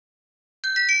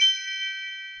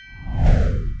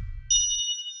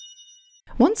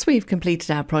Once we've completed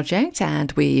our project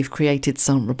and we've created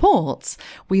some reports,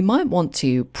 we might want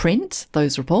to print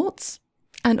those reports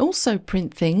and also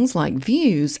print things like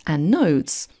views and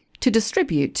notes to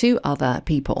distribute to other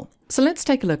people. So let's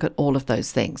take a look at all of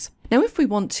those things. Now, if we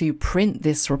want to print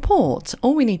this report,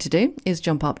 all we need to do is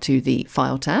jump up to the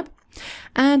File tab,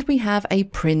 and we have a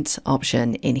print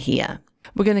option in here.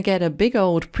 We're going to get a big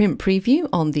old print preview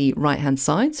on the right-hand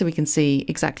side so we can see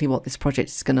exactly what this project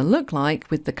is going to look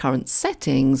like with the current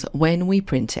settings when we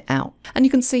print it out. And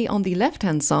you can see on the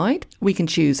left-hand side, we can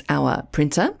choose our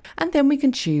printer, and then we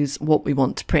can choose what we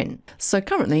want to print. So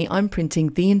currently, I'm printing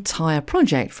the entire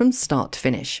project from start to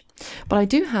finish. But I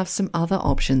do have some other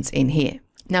options in here.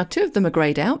 Now, two of them are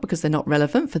grayed out because they're not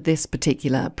relevant for this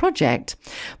particular project,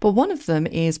 but one of them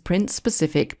is print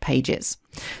specific pages.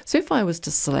 So if I was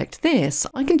to select this,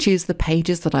 I can choose the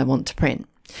pages that I want to print.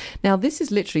 Now, this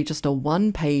is literally just a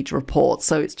one-page report,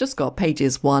 so it's just got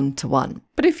pages 1 to 1.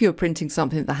 But if you're printing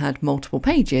something that had multiple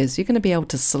pages, you're going to be able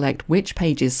to select which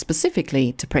pages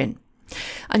specifically to print.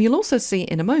 And you'll also see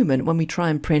in a moment when we try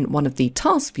and print one of the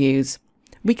task views,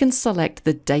 we can select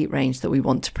the date range that we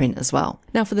want to print as well.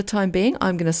 Now, for the time being,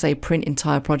 I'm going to say print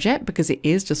entire project because it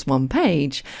is just one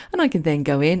page, and I can then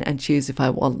go in and choose if I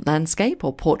want landscape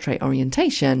or portrait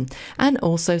orientation, and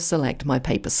also select my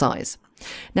paper size.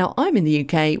 Now, I'm in the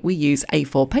UK, we use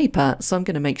A4 paper, so I'm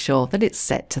going to make sure that it's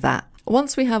set to that.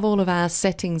 Once we have all of our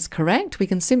settings correct, we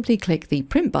can simply click the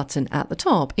print button at the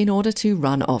top in order to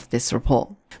run off this report.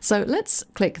 So let's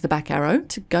click the back arrow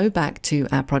to go back to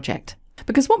our project.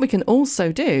 Because what we can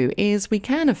also do is we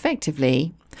can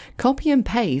effectively copy and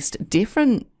paste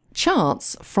different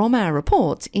charts from our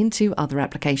report into other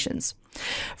applications.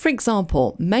 For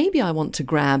example, maybe I want to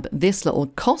grab this little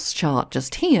cost chart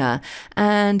just here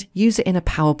and use it in a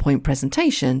PowerPoint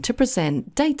presentation to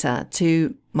present data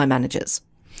to my managers.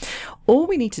 All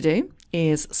we need to do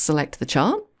is select the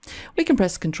chart. We can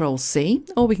press Ctrl+C,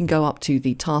 or we can go up to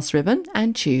the task ribbon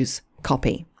and choose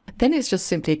Copy. Then it's just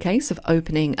simply a case of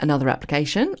opening another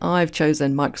application. I've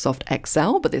chosen Microsoft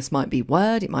Excel, but this might be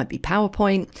Word, it might be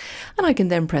PowerPoint, and I can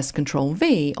then press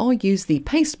Ctrl+V or use the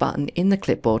paste button in the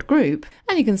clipboard group.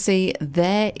 And you can see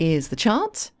there is the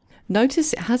chart.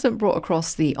 Notice it hasn't brought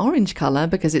across the orange color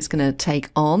because it's going to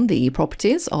take on the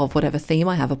properties of whatever theme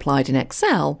I have applied in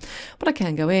Excel, but I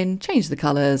can go in, change the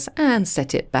colors and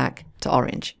set it back to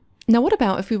orange. Now, what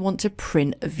about if we want to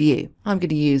print a view? I'm going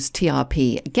to use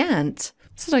TRP Gantt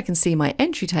so that I can see my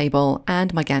entry table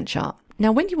and my Gantt chart.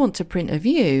 Now, when you want to print a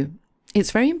view, it's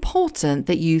very important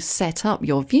that you set up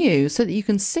your view so that you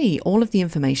can see all of the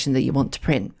information that you want to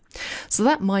print. So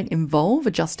that might involve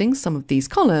adjusting some of these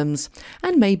columns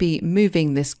and maybe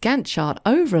moving this Gantt chart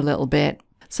over a little bit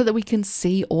so that we can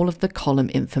see all of the column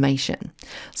information.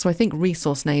 So I think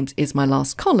resource names is my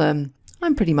last column.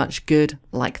 I'm pretty much good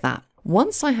like that.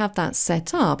 Once I have that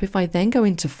set up, if I then go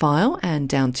into File and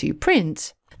down to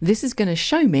Print, this is going to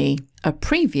show me a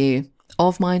preview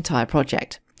of my entire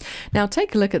project. Now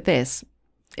take a look at this.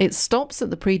 It stops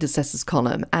at the predecessors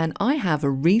column and I have a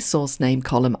resource name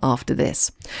column after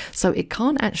this. So it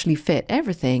can't actually fit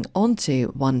everything onto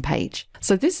one page.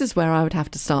 So this is where I would have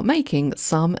to start making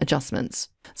some adjustments.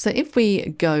 So if we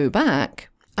go back,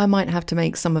 I might have to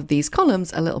make some of these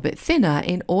columns a little bit thinner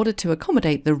in order to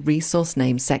accommodate the resource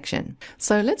name section.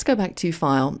 So let's go back to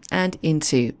File and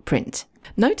into Print.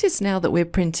 Notice now that we're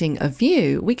printing a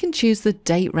view, we can choose the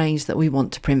date range that we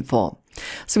want to print for.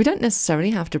 So we don't necessarily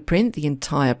have to print the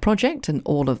entire project and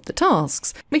all of the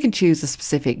tasks. We can choose a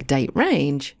specific date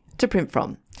range to print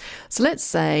from. So let's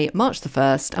say March the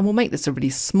 1st, and we'll make this a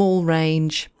really small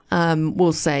range.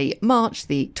 We'll say March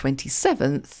the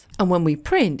 27th, and when we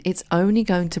print, it's only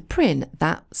going to print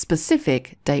that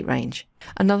specific date range.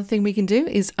 Another thing we can do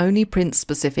is only print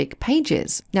specific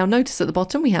pages. Now notice at the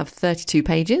bottom we have 32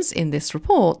 pages in this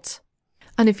report.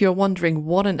 And if you're wondering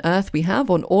what on earth we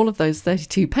have on all of those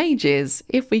 32 pages,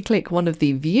 if we click one of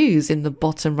the views in the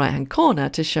bottom right hand corner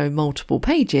to show multiple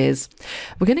pages,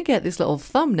 we're going to get this little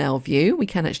thumbnail view. We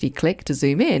can actually click to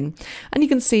zoom in, and you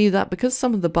can see that because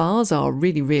some of the bars are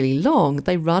really, really long,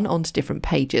 they run onto different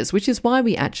pages, which is why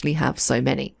we actually have so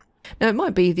many. Now it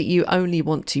might be that you only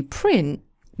want to print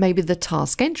maybe the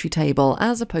task entry table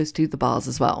as opposed to the bars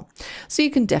as well. So you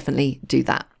can definitely do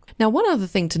that. Now, one other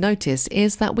thing to notice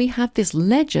is that we have this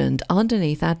legend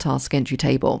underneath our task entry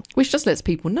table, which just lets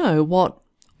people know what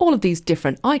all of these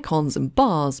different icons and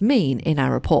bars mean in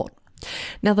our report.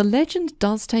 Now, the legend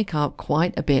does take up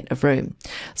quite a bit of room.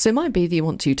 So it might be that you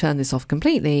want to turn this off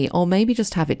completely, or maybe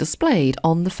just have it displayed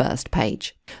on the first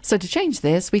page. So to change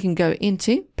this, we can go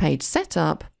into Page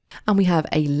Setup, And we have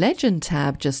a legend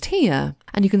tab just here.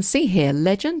 And you can see here,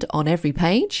 legend on every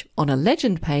page, on a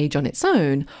legend page on its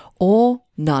own, or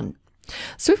none.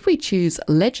 So if we choose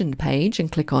legend page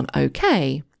and click on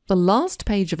OK, the last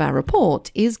page of our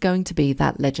report is going to be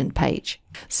that legend page.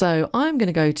 So I'm going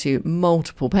to go to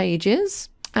multiple pages,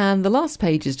 and the last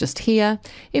page is just here.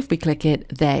 If we click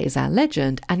it, there is our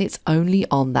legend, and it's only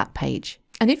on that page.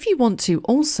 And if you want to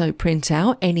also print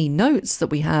out any notes that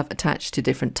we have attached to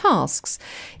different tasks,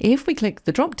 if we click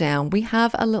the drop down, we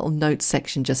have a little notes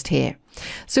section just here.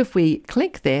 So if we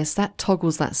click this, that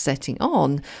toggles that setting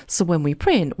on. So when we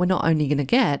print, we're not only going to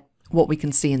get what we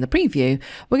can see in the preview,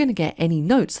 we're going to get any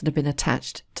notes that have been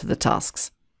attached to the tasks.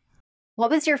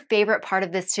 What was your favorite part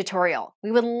of this tutorial?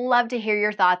 We would love to hear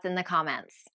your thoughts in the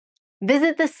comments.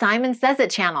 Visit the Simon Says It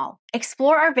channel,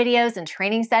 explore our videos and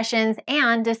training sessions,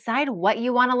 and decide what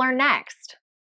you want to learn next.